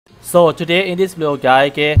So today in this video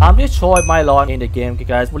guys, okay, I'm just showing MILYON in the game, okay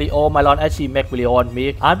guys. MILYON actually make MILYON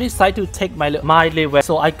me. I'm decided to take my level,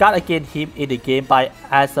 so I got against him in the game by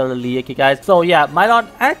accidentally, okay guys. So yeah, MILYON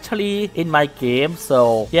actually in my game.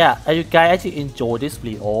 So yeah, if you guys actually enjoy this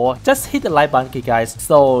video, just hit the like button, okay guys.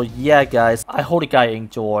 So yeah guys, I hope you guys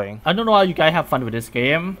enjoy. I don't know how you guys have fun with this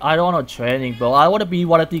game. I don't want to training, bro. I want to be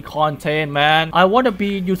one of the content, man. I want to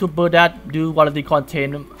be YouTuber that do one of the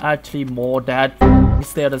content actually more that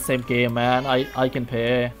stay the same game, man. I can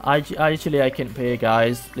pay. I can pay,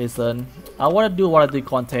 guys. Listen, I want to do one of the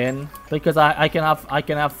content because I can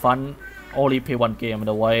have fun. Only play one game in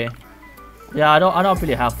the way. Yeah, I don't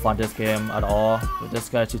really have fun this game at all. This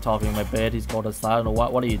guy actually talking in my bed. He's going to start. I don't know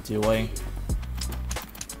what are you doing?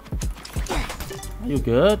 Are you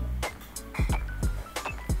good?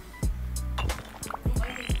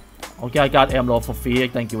 Okay, I got emerald for free.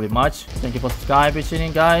 Thank you very much. Thank you for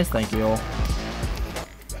subscribing, guys. Thank you.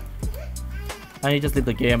 I need to just leave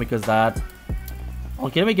the game because that.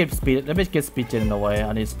 Okay, let me get speed. Let me get speed gen in the way.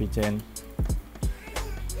 I need speed gen.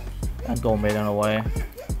 And go mid in the way.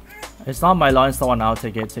 It's not MILYON, it's someone now.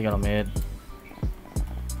 Take it on mid.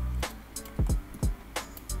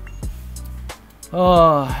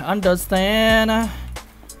 Oh, understand.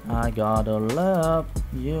 I gotta love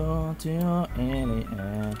you till any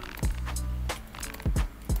end.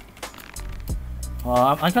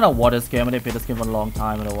 I'm kind of watch this game. I didn't play this game for a long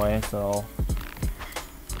time in a way, so.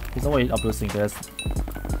 He's always abusing this.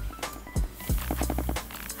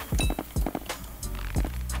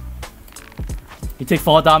 He take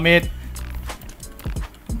 4 damage.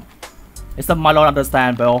 It's a MILYON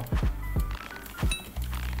understand, bro.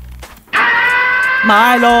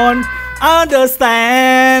 MILYON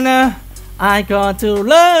understand. I got to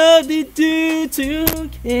love you to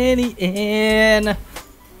the end.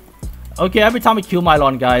 Okay, every time I kill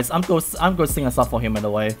MILYON, guys, I'm gonna sing a song for him in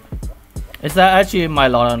a way. Is that actually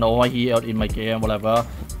MILYON? I don't know why he out in my game, whatever.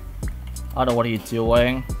 I don't know what he's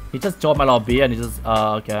doing. He just joined my lobby and he just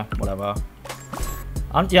okay, whatever.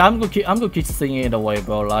 I'm gonna keep singing in the way,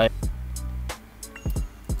 bro. Like,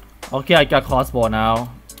 okay, I got crossbow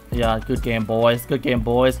now. Yeah, good game, boys. Good game,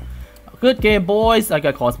 boys. Good game, boys. I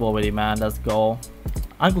got crossbow already, man. Let's go.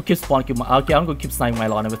 I'm gonna keep spawning. Okay, I'm gonna keep sniping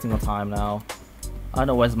MILYON every single time now. I don't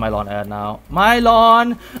know where's MILYON at now.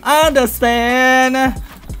 MILYON, understand.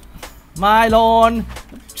 MILYON,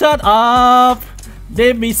 shut up.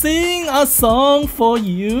 Let me sing a song for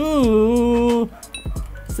you.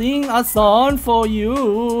 Sing a song for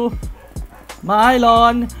you.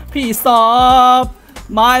 MILYON, please stop.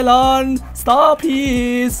 MILYON, stop,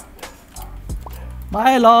 please.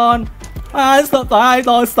 MILYON, I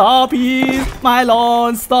don't stop, please.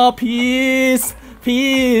 MILYON, stop, please.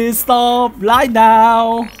 Please stop right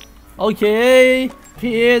now. Okay,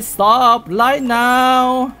 please stop right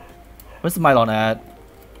now. Where's MILYON at?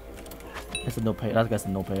 It's a no player. That guy's a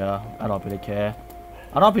no player. I don't really care.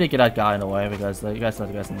 I don't really get that guy in a way because you guys know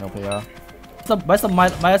the guy's a no player. So where's my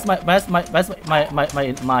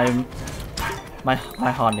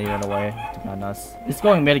honey in a way? To be honest, it's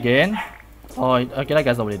going mid again. Oh, okay, that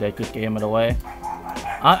guy's already dead. Good game in a way.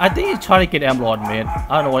 I think he's trying to get emerald mid.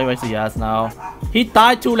 I don't know what he has now. He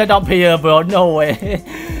died to let down player, bro. No way.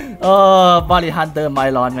 Oh, body hunter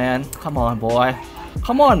MILYON, man. Come on, boy.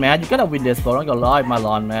 Come on, man. You gotta win this, bro. Don't go live,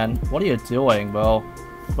 MILYON, man. What are you doing, bro?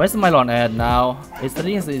 Where's MILYON at now? I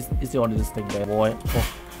think it's the only this thing there, boy. Oh.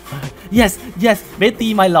 Yes, yes.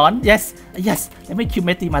 Meti MILYON. Yes, yes. Let me kill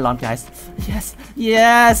Meti MILYON, guys. Yes,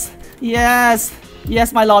 yes, yes.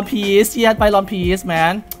 Yes, MILYON, peace. Yes, MILYON, peace,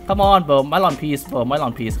 man. Come on, bro. MILYON, peace, bro.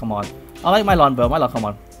 MILYON, peace. Come on. I like MILYON, bro. MILYON, come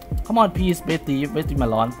on. Come on, peace. Meti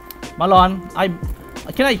MILYON. MILYON,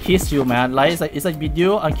 can I kiss you, man? Like, it's a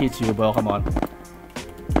video. I kiss you, bro. Come on.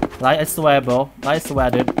 Like, I swear, bro. Like, I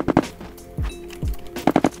swear, dude.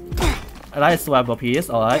 Like, I swear, bro.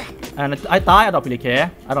 Peace. Alright. And I die. I don't really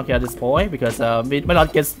care. I don't care at this point because MILYON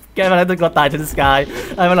MILYON go die to this guy.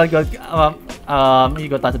 MILYON go he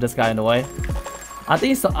go die to this guy in the way. I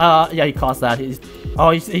think so. Yeah, he caused that. He's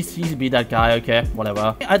beat that guy. Okay,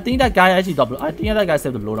 whatever. I think that guy actually double. I think that guy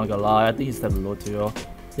saved the loot. Not gonna lie. I think he saved the loot too.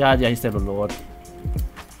 Yeah, he saved the loot.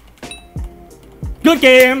 Good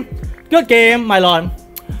game. Good game, MILYON.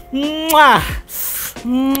 Mwah.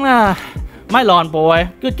 Mwah. MILYON, boy.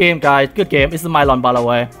 Good game, guys. Good game. It's MILYON, by the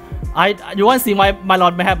way. You want to see my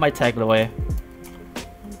MILYON? May have my tag, by the way.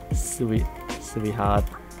 Sweetheart.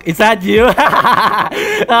 Is that you?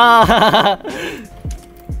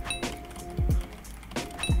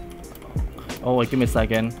 Oh wait, give me a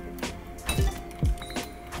second.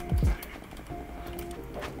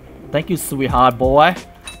 Thank you, sweetheart boy.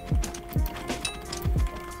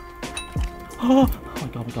 Oh my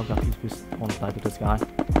god. God, please, I want to die to this guy.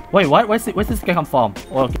 Wait, what? Where's this guy come from?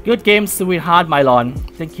 Oh, okay. Good game, sweetheart, Mylon.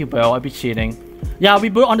 Thank you, bro. I'll be cheating. Yeah, we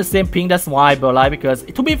both on the same ping. That's why, bro. Like, because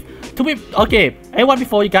to be okay. Everyone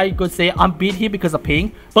before you guys could say I'm beat him because of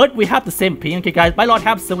ping, but we have the same ping. Okay, guys. Mylon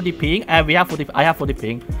have 70 ping, and we have 40. I have 40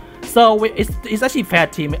 ping. So it's actually fair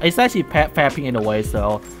team. It's actually fair ping in a way.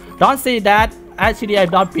 So don't say that. Actually, I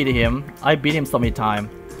not beat him. I beat him so many times.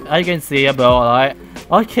 As you can see, bro. Alright.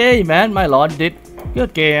 Okay, man. Mylon did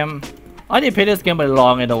good game. I didn't play this game very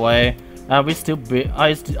long in a way. We still beat.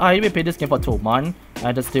 I even played this game for 2 months,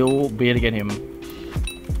 and I still beat against him.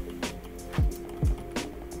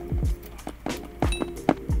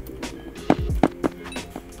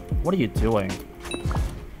 What are you doing?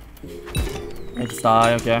 Let's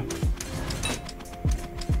die, okay.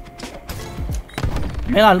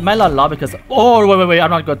 Mylon lost because wait, I'm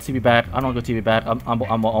not gonna TP back. I'm not gonna TP back. I'm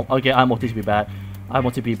okay, I'm going to TP back. I'm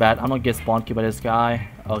going to be bad. I'm gonna get spawn killed by this guy.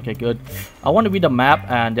 Okay, good. I want to read the map,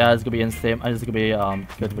 and it's gonna be insane. It's gonna be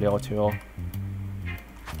good video too.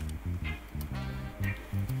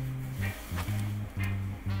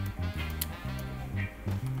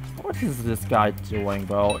 What is this guy doing,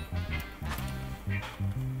 bro?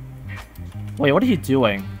 Wait, what are you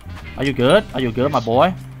doing? Are you good? Are you good, my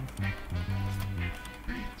boy?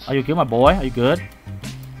 Are you good, my boy? Are you good?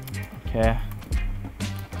 Okay.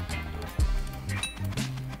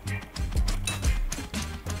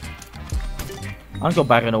 I'm gonna go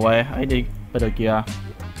back in a way. I need better gear.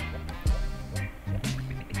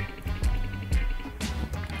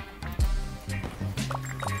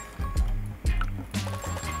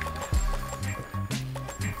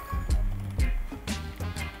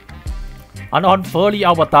 I'm on fully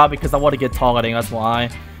avatar because I want to get targeting, that's why.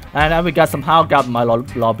 And then we got somehow got my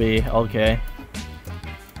lobby, okay.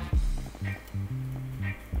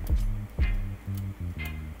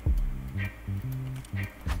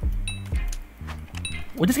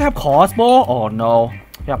 We just have crossbow? Oh no,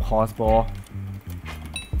 we have crossbow.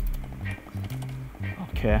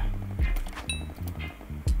 Okay.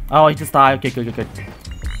 Oh, he just died. Okay, good.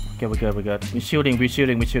 Okay, we're good. We're shooting.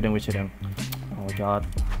 Oh my god.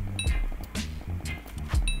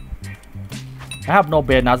 I have no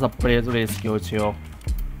bed now, so really skill too.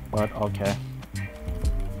 But okay.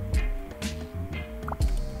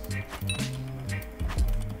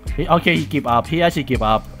 He give up. He actually give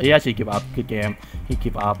up. Good game. He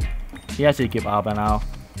give up. He actually give up now.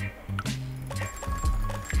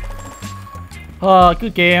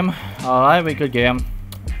 Good game. Alright, good game.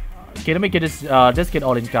 Okay, let me get this let's get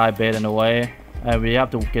all in guy bed in a way. And we have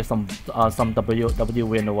to get some W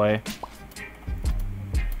win away.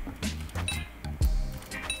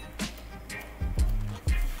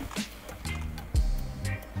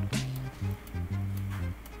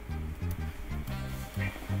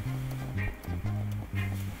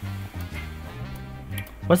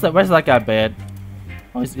 Where's that guy bed?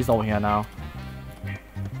 Oh, he's over here now.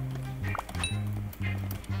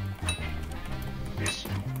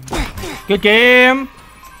 Good game.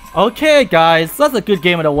 Okay, guys, that's a good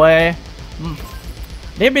game in a way.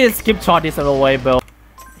 Maybe skip shot this in a way, bro.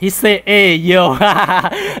 He said, "Hey, yo,"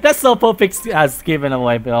 that's so perfect skip in a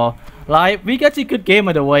way, bro. Like we get a good game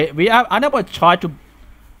in a way. I never tried.